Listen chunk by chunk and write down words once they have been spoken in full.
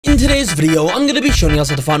today's video, I'm going to be showing you how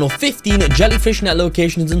to find all 15 jellyfish net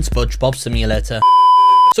locations in SpongeBob Simulator.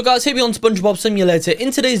 So guys, here we are on SpongeBob Simulator.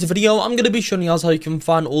 In today's video, I'm going to be showing you guys how you can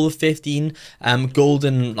find all the 15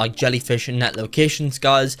 golden jellyfish net locations,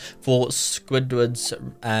 guys, for Squidwards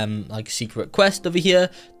secret quest over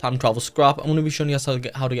here, time travel scrap. I'm going to be showing you guys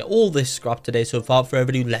how to get all this scrap today. So without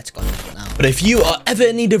further ado, let's go now. But if you are ever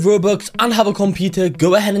in need of Robux and have a computer,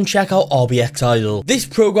 go ahead and check out xXYisus. This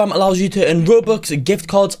program allows you to earn Robux, gift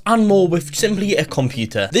cards, and more with simply a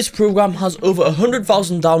computer. This program has over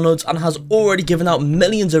 100,000 downloads and has already given out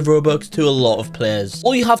millions of Robux to a lot of players.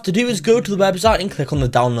 All you have to do is go to the website and click on the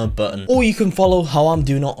download button, or you can follow how I'm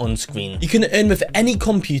doing it on screen. You can earn with any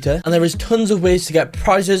computer, and there is tons of ways to get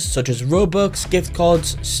prizes such as Robux, gift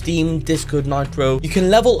cards, Steam, Discord Nitro. You can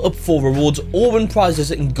level up for rewards or win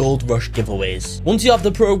prizes in Gold Rush giveaways. Once you have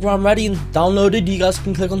the program ready and downloaded, you guys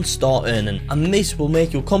can click on start earning, and this will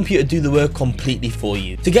make your computer do the work completely for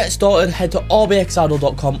you. To get started, head to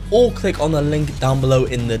rbxidol.com or click on the link down below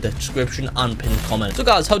in the description and pinned comment. So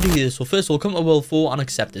guys, how do you do this? Well, first of all, come to World 4 and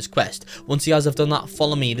accept this quest. Once you guys have done that,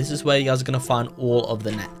 follow me. This is where you guys are going to find all of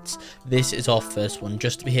the nets. This is our first one.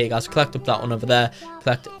 Just to be here, guys, collect up that one over there.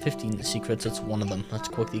 Collect 15 secrets. That's one of them. Let's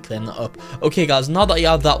quickly claim that up. Okay, guys, now that you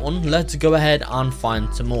have that one, let's go ahead and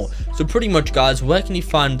find some more. So pretty much, guys, where can you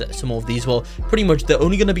find some more of these? Well, pretty much they're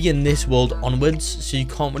only going to be in this world onwards, so you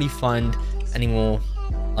can't really find any more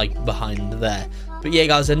behind there. But yeah,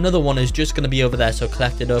 guys, another one is just going to be over there, so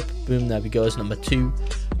collect it up. Boom, there we go, it's number 2.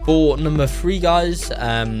 For number 3, guys,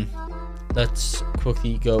 let's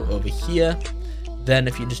quickly go over here. Then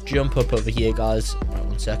if you just jump up over here, guys, right,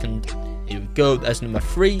 1 second, here we go, there's number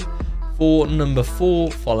 3. For number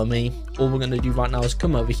 4, follow me. All we're going to do right now is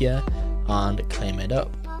come over here and claim it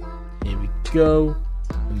up. Here we go,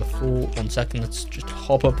 number 4. 1 second, let's just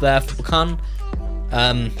hop up there if we can.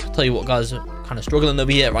 I'll tell you what, guys, kind of struggling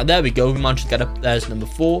over here. Right, there we go, we managed to get up. There's number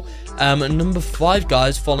 4. Number 5,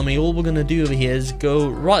 guys, follow me. All we're gonna do over here is go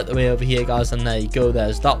right the way over here, guys, and there you go,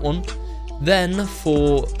 there's that one. Then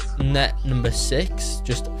for net number 6,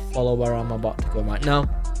 just follow where I'm about to go right now.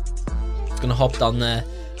 It's gonna hop down there,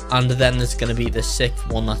 and then there's gonna be the 6th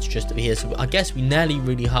one that's just over here. So I guess we nearly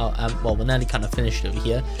really have we're nearly kind of finished over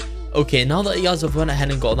here. Okay, now that you guys have went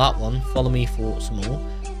ahead and got that one, follow me for some more.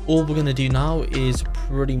 All we're going to do now is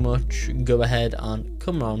pretty much go ahead and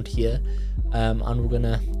come around here, and we're going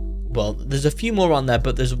to, well, there's a few more around there,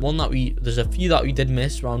 but there's a few that we did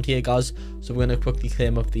miss around here, guys, so we're going to quickly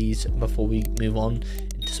claim up these before we move on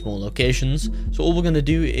into small locations. So all we're going to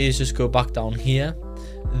do is just go back down here.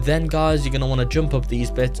 Then, guys, you're going to want to jump up these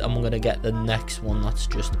bits, and we're going to get the next one that's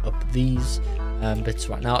just up these bits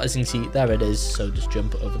right now. As you can see, there it is, so just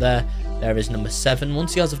jump over there. There is number 7.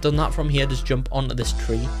 Once you guys have done that, from here just jump onto this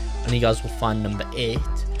tree and you guys will find number 8.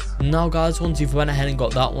 Now, guys, once you've went ahead and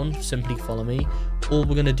got that one, simply follow me. All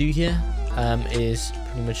we're going to do here is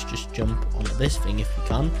pretty much just jump onto this thing if we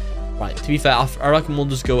can. Right, to be fair, I reckon we'll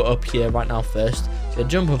just go up here right now first. So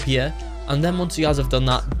jump up here, and then once you guys have done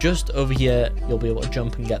that, just over here you'll be able to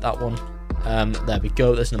jump and get that one. There we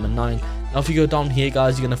go, that's number 9. Now if you go down here,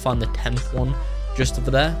 guys, you're going to find the 10th one just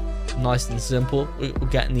over there. Nice and simple. We're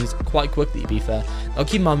getting these quite quickly, to be fair. Now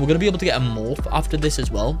keep in mind, we're going to be able to get a morph after this as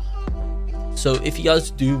well. So if you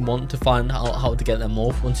guys do want to find how to get their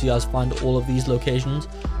morph, once you guys find all of these locations,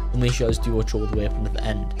 we'll make sure you guys do watch all the way up until the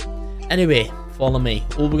end. Anyway, follow me.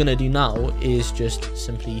 All we're going to do now is just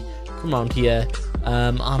simply come around here,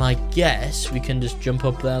 and I guess we can just jump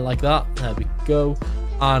up there like that. There we go.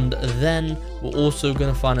 And then we're also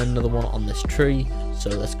going to find another one on this tree. So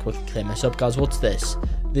let's quickly claim this up, guys. What's this?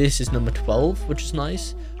 This is number 12, which is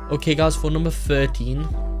nice. Okay, guys, for number 13,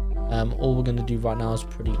 all we're going to do right now is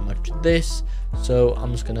pretty much this. So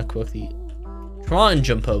I'm just going to quickly try and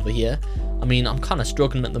jump over here. I mean, I'm kind of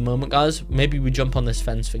struggling at the moment, guys. Maybe we jump on this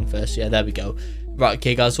fence thing first. Yeah, there we go. Right,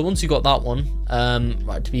 okay, guys, so once you got that one,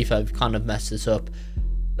 right, to be fair, we've kind of messed this up.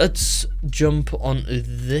 Let's jump on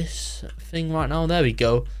this thing right now. There we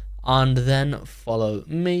go. And then follow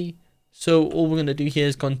me. So all we're going to do here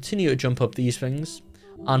is continue to jump up these things.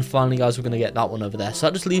 And finally, guys, we're going to get that one over there. So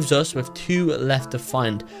that just leaves us with 2 left to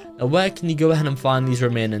find. Now, where can you go ahead and find these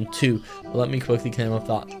remaining 2? Well, let me quickly claim up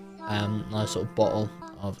that nice little bottle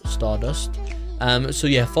of stardust. So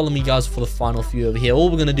yeah, follow me, guys, for the final few over here. All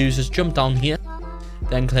we're going to do is just jump down here.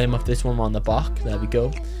 Then claim up this one around the back. There we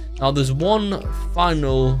go. Now, there's one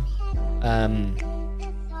final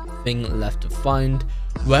thing left to find.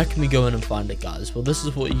 Where can we go in and find it, guys? Well, this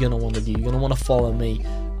is what you're going to want to do. You're going to want to follow me,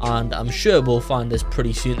 and I'm sure we'll find this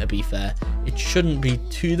pretty soon, to be fair. It shouldn't be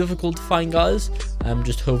too difficult to find, guys.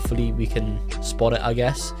 Just hopefully we can spot it, I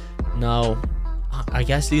guess. Now, I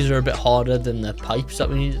guess these are a bit harder than the pipes that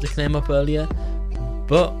we needed to claim up earlier,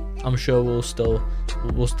 but I'm sure we'll still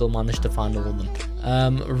manage to find all of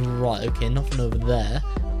them. Right, okay, nothing over there.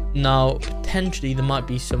 Now potentially there might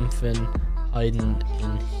be something hiding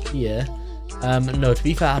in here. No, to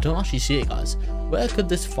be fair, I don't actually see it, guys. Where could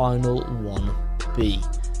this final one be?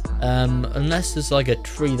 Unless there's like a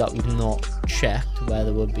tree that we've not checked where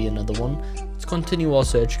there would be another one. Let's continue our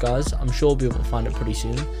search, guys. I'm sure we'll be able to find it pretty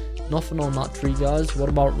soon. Nothing on that tree, guys. What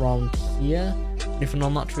about around here? Anything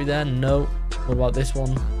on that tree there? No. What about this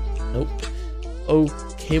one? Nope.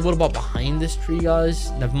 Okay, what about behind this tree,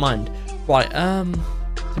 guys? Never mind. Right,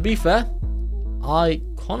 to be fair, I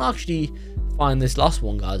can't actually find this last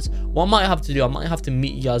one, guys. What I might have to do, I might have to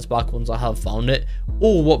meet you guys back once I have found it.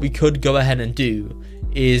 Or what we could go ahead and do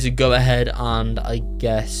is go ahead and, I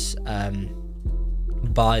guess,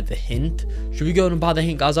 buy the hint. Should we go and buy the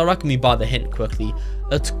hint, guys? I reckon we buy the hint quickly.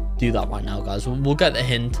 Let's do that right now, guys. We'll get the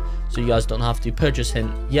hint so you guys don't have to purchase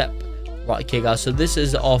hint. Yep. Right, okay, guys, so this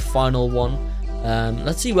is our final one.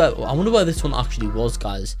 Let's see where, I wonder where this one actually was,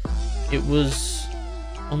 guys. It was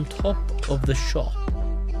on top of the shop.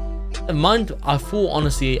 Never mind, I thought,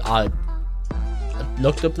 honestly, I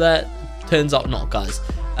looked up there. Turns out not, guys.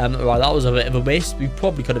 Right, that was a bit of a waste. We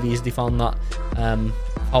probably could have easily found that.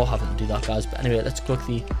 I'll have to do that, guys. But anyway,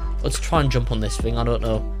 let's try and jump on this thing. I don't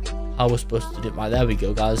know how we're supposed to do it. Right, there we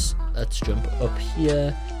go, guys. Let's jump up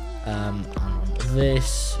here. And on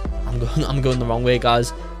this. I'm going the wrong way,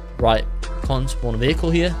 guys. Right, can't spawn a vehicle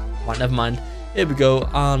here. Right, never mind. Here we go,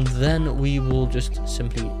 and then we will just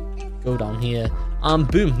simply go down here, and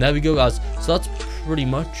boom, there we go, guys. So that's pretty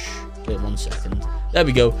much. Wait 1 second. There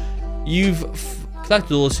we go. You've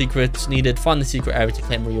collected all the secrets needed. Find the secret area to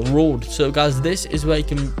claim your reward. So, guys, this is where you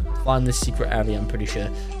can find the secret area. I'm pretty sure.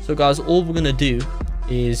 So, guys, all we're gonna do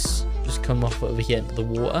is just come off over here into the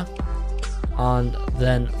water, and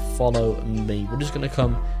then follow me. We're just gonna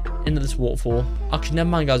come into this waterfall. Actually, never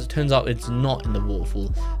mind, guys, it turns out it's not in the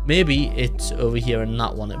waterfall. Maybe it's over here in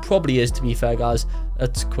that one. It probably is, to be fair, guys.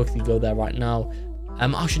 Let's quickly go there right now.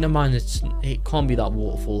 Actually, never mind, it can't be that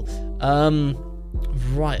waterfall.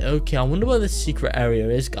 Right, okay, I wonder where the secret area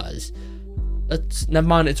is, guys. Never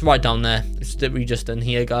mind, it's right down there. It's literally just in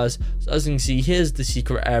here, guys. So as you can see, here's the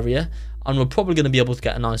secret area, and we're probably going to be able to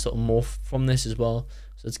get a nice little morph from this as well.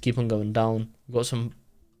 So let's keep on going down. We've got some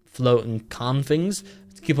floating can things.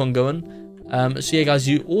 Let's keep on going. So yeah, guys,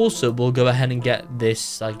 you also will go ahead and get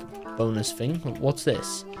this like bonus thing. What's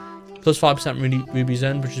this? Plus 5% ruby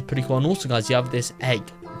zone, which is pretty cool. And also, guys, you have this egg,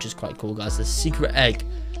 which is quite cool, guys. The secret egg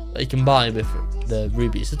that you can buy with the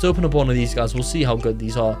rubies. Let's open up one of these, guys. We'll see how good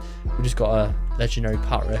these are. We just got a legendary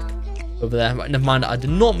Patrick over there. Right, never mind. I did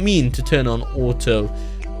not mean to turn on auto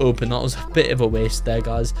open. That was a bit of a waste there,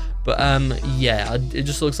 guys. But yeah, it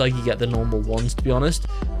just looks like you get the normal ones, to be honest.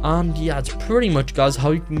 And yeah, it's pretty much, guys, how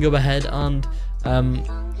you can go ahead and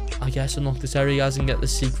I guess unlock this area, guys, and get the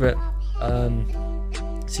secret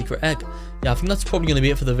egg. Yeah, I think that's probably going to be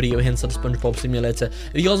it for the video here inside the SpongeBob Simulator.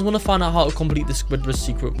 If you guys want to find out how to complete the Squidwards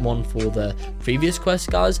secret one for the previous quest,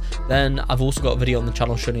 guys, then I've also got a video on the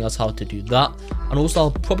channel showing you guys how to do that. And also, I'll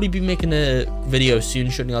probably be making a video soon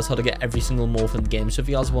showing you guys how to get every single morph in the game. So if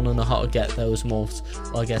you guys want to know how to get those morphs,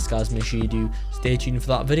 well, I guess, guys, make sure you do stay tuned for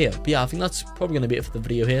that video. But yeah, I think that's probably going to be it for the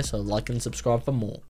video here. So like and subscribe for more.